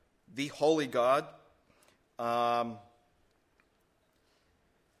 the holy God.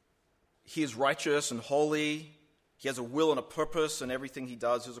 He is righteous and holy. He has a will and a purpose, and everything he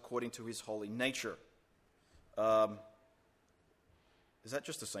does is according to his holy nature. Is that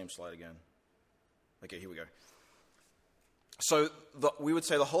just the same slide again? Okay, here we go. So we would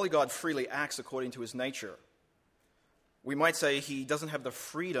say the holy God freely acts according to his nature. We might say he doesn't have the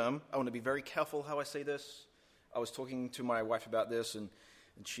freedom. I want to be very careful how I say this. I was talking to my wife about this, and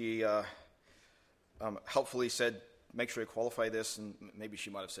she helpfully said, make sure you qualify this, and maybe she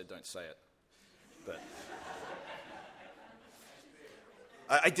might have said, don't say it. But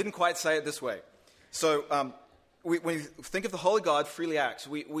I didn't quite say it this way. So when we think of the holy God freely acts,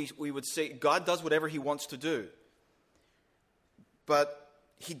 we would say God does whatever he wants to do. But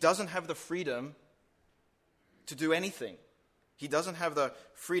he doesn't have the freedom to do anything. He doesn't have the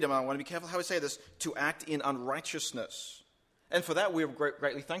freedom, I want to be careful how I say this, to act in unrighteousness. And for that we are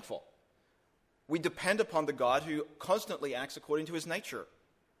greatly thankful. We depend upon the God who constantly acts according to his nature.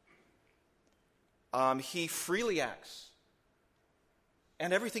 He freely acts.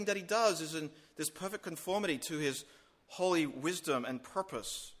 And everything that he does is in this perfect conformity to his holy wisdom and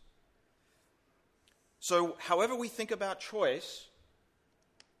purpose. So however we think about choice,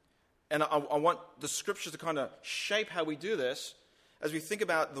 and I want the scriptures to kind of shape how we do this, as we think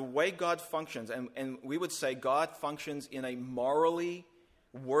about the way God functions, and we would say God functions in a morally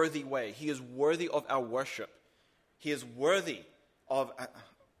worthy way. He is worthy of our worship. He is worthy of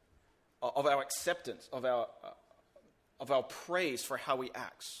our acceptance, of our praise for how he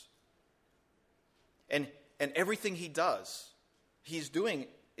acts. And everything he does, he's doing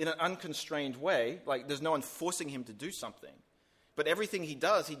in an unconstrained way. Like there's no one forcing him to do something. But everything he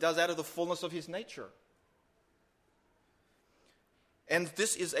does out of the fullness of his nature. And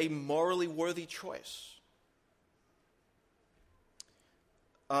this is a morally worthy choice.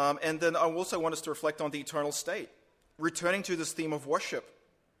 And then I also want us to reflect on the eternal state. Returning to this theme of worship.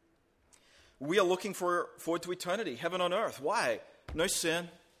 We are looking forward to eternity, heaven on earth. Why? No sin,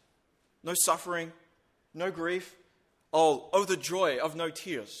 no suffering, no grief. Oh, the joy of no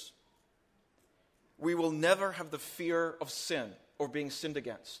tears. We will never have the fear of sin or being sinned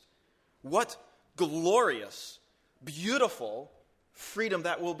against. What glorious, beautiful freedom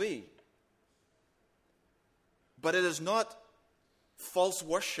that will be. But it is not false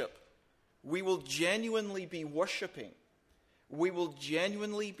worship. We will genuinely be worshiping. We will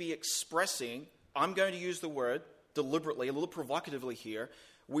genuinely be expressing, I'm going to use the word deliberately, a little provocatively here,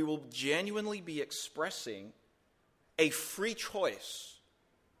 we will genuinely be expressing a free choice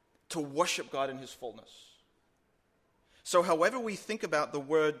to worship God in his fullness. So however we think about the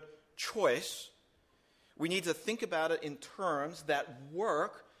word choice, we need to think about it in terms that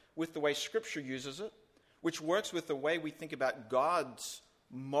work with the way Scripture uses it, which works with the way we think about God's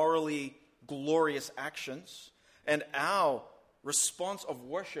morally glorious actions and our response of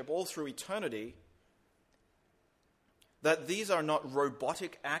worship all through eternity, that these are not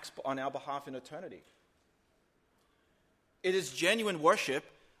robotic acts on our behalf in eternity. It is genuine worship,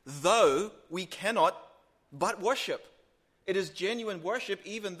 though we cannot but worship. It is genuine worship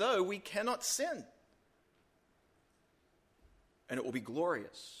even though we cannot sin. And it will be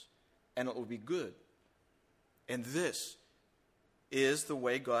glorious, and it will be good. And this is the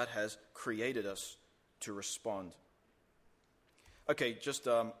way God has created us to respond. Okay, just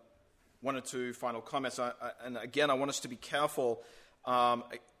one or two final comments. And again, I want us to be careful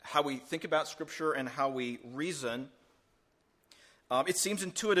how we think about Scripture and how we reason. It seems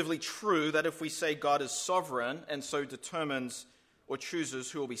intuitively true that if we say God is sovereign and so determines or chooses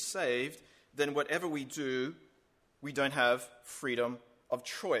who will be saved, then whatever we do, we don't have freedom of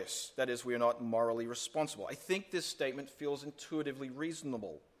choice. That is, we are not morally responsible. I think this statement feels intuitively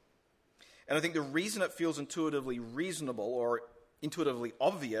reasonable. And I think the reason it feels intuitively reasonable or intuitively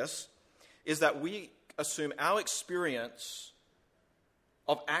obvious is that we assume our experience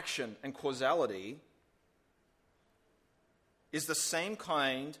of action and causality is the same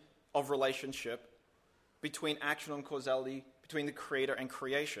kind of relationship between action and causality, between the Creator and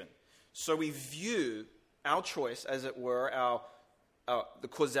creation. So we view our choice, as it were, the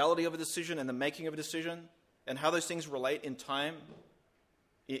causality of a decision and the making of a decision, and how those things relate in time,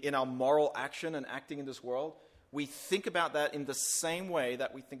 in our moral action and acting in this world. We think about that in the same way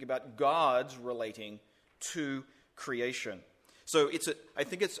that we think about God's relating to creation. So I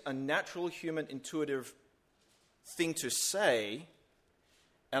think it's a natural human intuitive thing to say,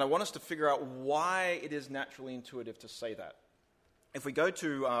 and I want us to figure out why it is naturally intuitive to say that. If we go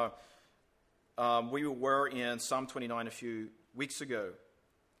to, we were in Psalm 29 a few weeks ago.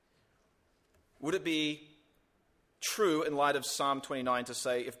 Would it be true in light of Psalm 29 to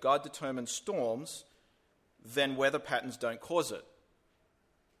say if God determines storms, then weather patterns don't cause it?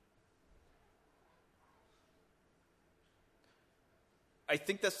 I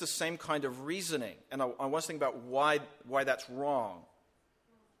think that's the same kind of reasoning, and I want to think about why that's wrong.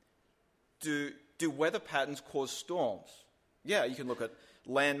 Do weather patterns cause storms? Yeah, you can look at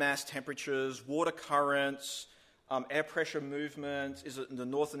landmass temperatures, water currents, air pressure movement. Is it in the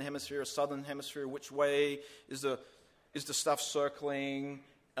northern hemisphere or southern hemisphere? Which way is the stuff circling?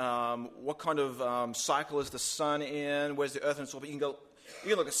 What kind of cycle is the sun in? Where's the earth and so on? But you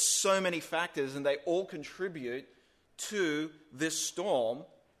can look at so many factors, and they all contribute to this storm.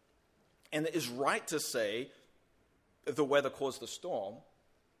 And it is right to say the weather caused the storm.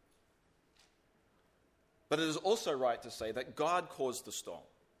 But it is also right to say that God caused the storm.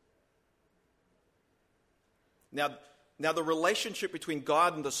 Now the relationship between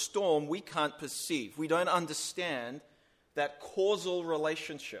God and the storm we can't perceive. We don't understand that causal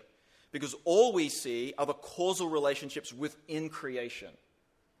relationship. because all we see are the causal relationships within creation.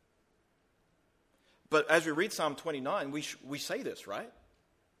 But as we read Psalm 29, we say this, right?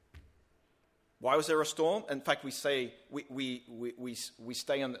 Why was there a storm? In fact, we say we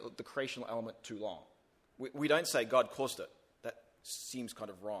stay on the creational element too long. We don't say God caused it. That seems kind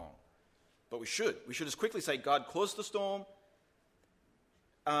of wrong. But we should. We should as quickly say God caused the storm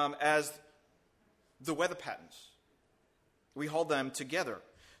as the weather patterns. We hold them together.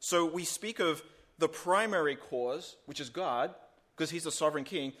 So we speak of the primary cause, which is God, because he's the sovereign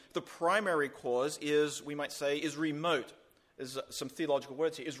king. The primary cause is, we might say, is remote. There's some theological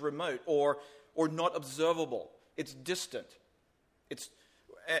words here. Is remote or not observable. It's distant.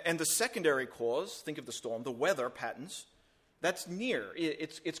 And the secondary cause, think of the storm, the weather patterns, that's near.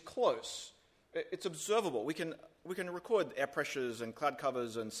 It's close. It's observable. We can record air pressures and cloud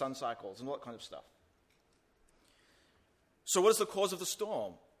covers and sun cycles and all that kind of stuff. So what is the cause of the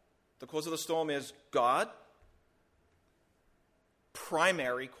storm? The cause of the storm is God,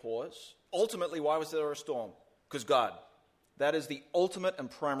 primary cause. Ultimately, why was there a storm? Because God. That is the ultimate and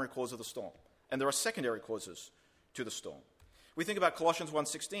primary cause of the storm. And there are secondary causes to the storm. We think about Colossians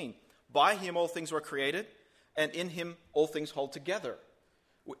 1:16. By him all things were created, and in him all things hold together.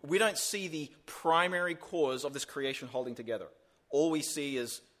 We don't see the primary cause of this creation holding together. All we see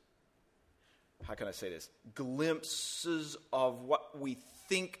is, how can I say this, glimpses of what we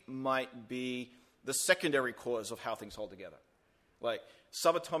think might be the secondary cause of how things hold together. Like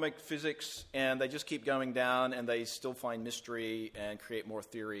subatomic physics, and they just keep going down, and they still find mystery and create more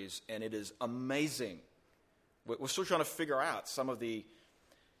theories, and it is amazing. We're still trying to figure out some of the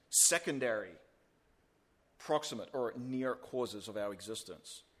secondary, proximate, or near causes of our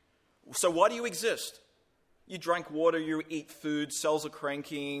existence. So why do you exist? You drank water, you eat food, cells are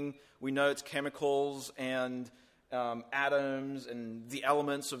cranking, we know it's chemicals and atoms and the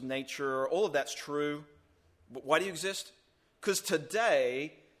elements of nature, all of that's true. But why do you exist? Because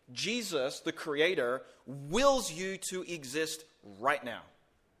today, Jesus, the Creator, wills you to exist right now.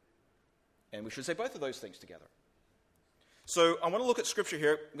 And we should say both of those things together. So I want to look at Scripture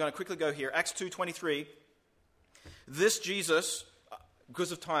here. I'm going to quickly go here. Acts 2:23. This Jesus,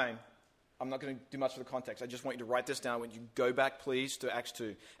 because of time, I'm not going to do much for the context. I just want you to write this down. When you go back, please, to Acts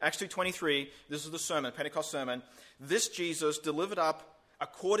 2. Acts 2:23, this is the sermon, Pentecost sermon. This Jesus delivered up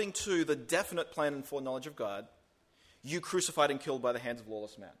according to the definite plan and foreknowledge of God, you crucified and killed by the hands of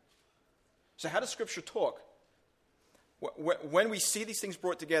lawless men. So how does Scripture talk? When we see these things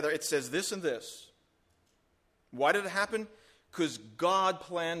brought together, it says this and this. Why did it happen? Because God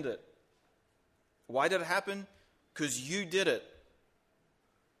planned it. Why did it happen? Because you did it.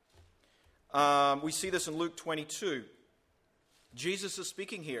 We see this in Luke 22. Jesus is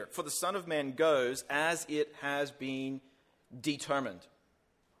speaking here. For the Son of Man goes as it has been determined.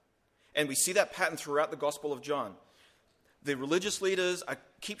 And we see that pattern throughout the Gospel of John. The religious leaders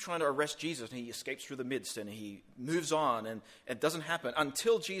keep trying to arrest Jesus, and he escapes through the midst, and he moves on, and it doesn't happen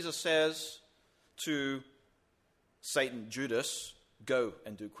until Jesus says to Satan, Judas, go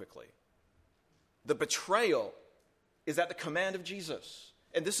and do quickly. The betrayal is at the command of Jesus.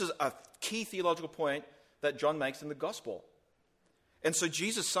 And this is a key theological point that John makes in the gospel. And so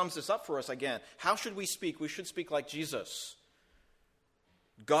Jesus sums this up for us again. How should we speak? We should speak like Jesus.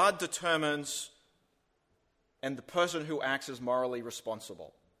 God determines, and the person who acts is morally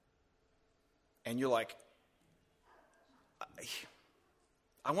responsible. And you're like,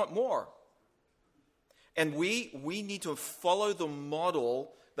 I want more. And we need to follow the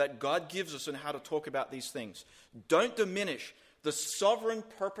model that God gives us in how to talk about these things. Don't diminish the sovereign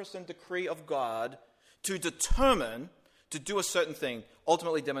purpose and decree of God to determine to do a certain thing,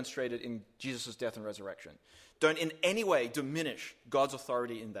 ultimately demonstrated in Jesus' death and resurrection. Don't in any way diminish God's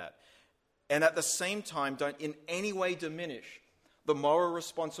authority in that. And at the same time, don't in any way diminish the moral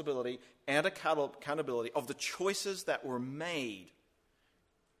responsibility and accountability of the choices that were made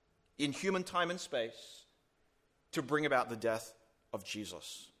in human time and space to bring about the death of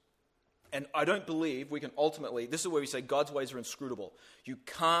Jesus. And I don't believe we can ultimately, this is where we say God's ways are inscrutable. You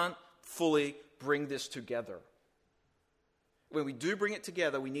can't fully bring this together. When we do bring it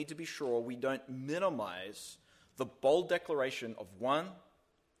together, we need to be sure we don't minimize the bold declaration of one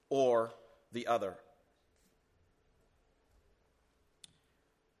or the other.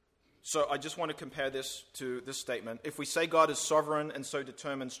 So I just want to compare this to this statement. If we say God is sovereign and so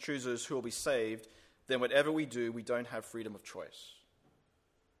determines, chooses who will be saved, then whatever we do, we don't have freedom of choice.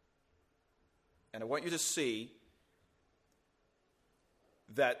 And I want you to see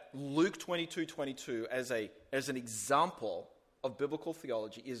that Luke 22:22 as an example of biblical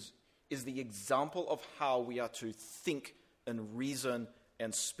theology is the example of how we are to think and reason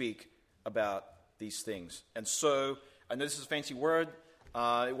and speak about these things. And so, I know this is a fancy word.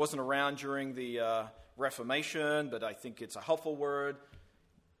 It wasn't around during the Reformation, but I think it's a helpful word.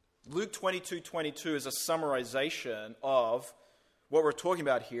 Luke 22:22 is a summarization of what we're talking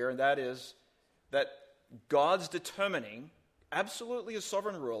about here, and that is that God's determining, absolutely as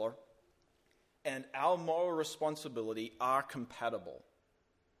sovereign ruler, and our moral responsibility are compatible.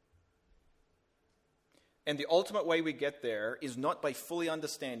 And the ultimate way we get there is not by fully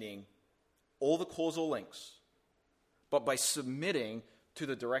understanding all the causal links, but by submitting to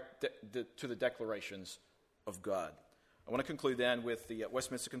the declarations of God. I want to conclude then with the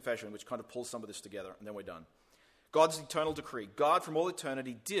Westminster Confession, which kind of pulls some of this together, and then we're done. God's eternal decree. God from all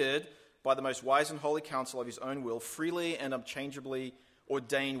eternity did, by the most wise and holy counsel of his own will, freely and unchangeably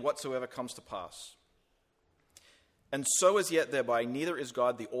ordain whatsoever comes to pass. And so as yet thereby, neither is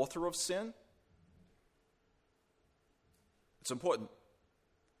God the author of sin. It's important.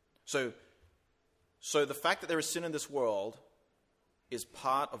 So the fact that there is sin in this world is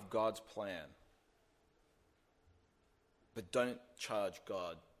part of God's plan. But don't charge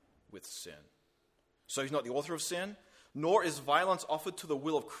God with sin. So he's not the author of sin, nor is violence offered to the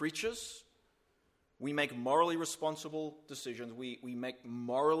will of creatures. We make morally responsible decisions. We make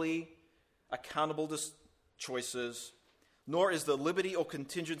morally accountable choices. Nor is the liberty or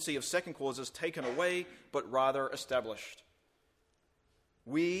contingency of second causes taken away, but rather established.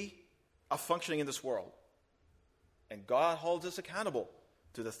 We are functioning in this world, and God holds us accountable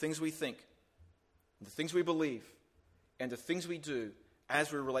to the things we think, the things we believe, and the things we do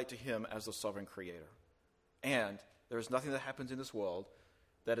as we relate to him as the sovereign creator. And there is nothing that happens in this world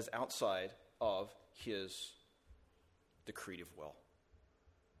that is outside of his decretive will.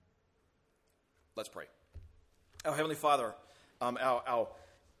 Let's pray. Our Heavenly Father,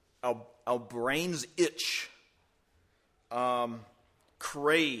 our brains itch,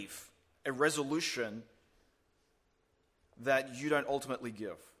 crave a resolution that you don't ultimately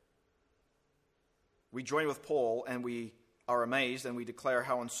give. We join with Paul and we are amazed and we declare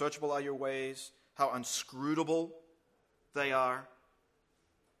how unsearchable are your ways, how unscrutable they are.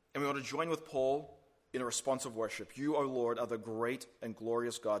 And we want to join with Paul in a response of worship. You, O Lord, are the great and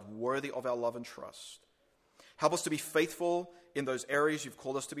glorious God, worthy of our love and trust. Help us to be faithful in those areas you've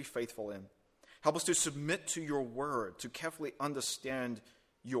called us to be faithful in. Help us to submit to your word, to carefully understand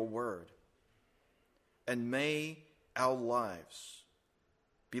your word. And may our lives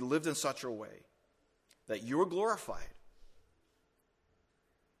be lived in such a way that you are glorified.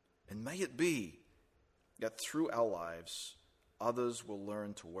 And may it be that through our lives, others will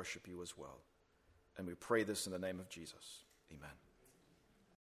learn to worship you as well. And we pray this in the name of Jesus. Amen.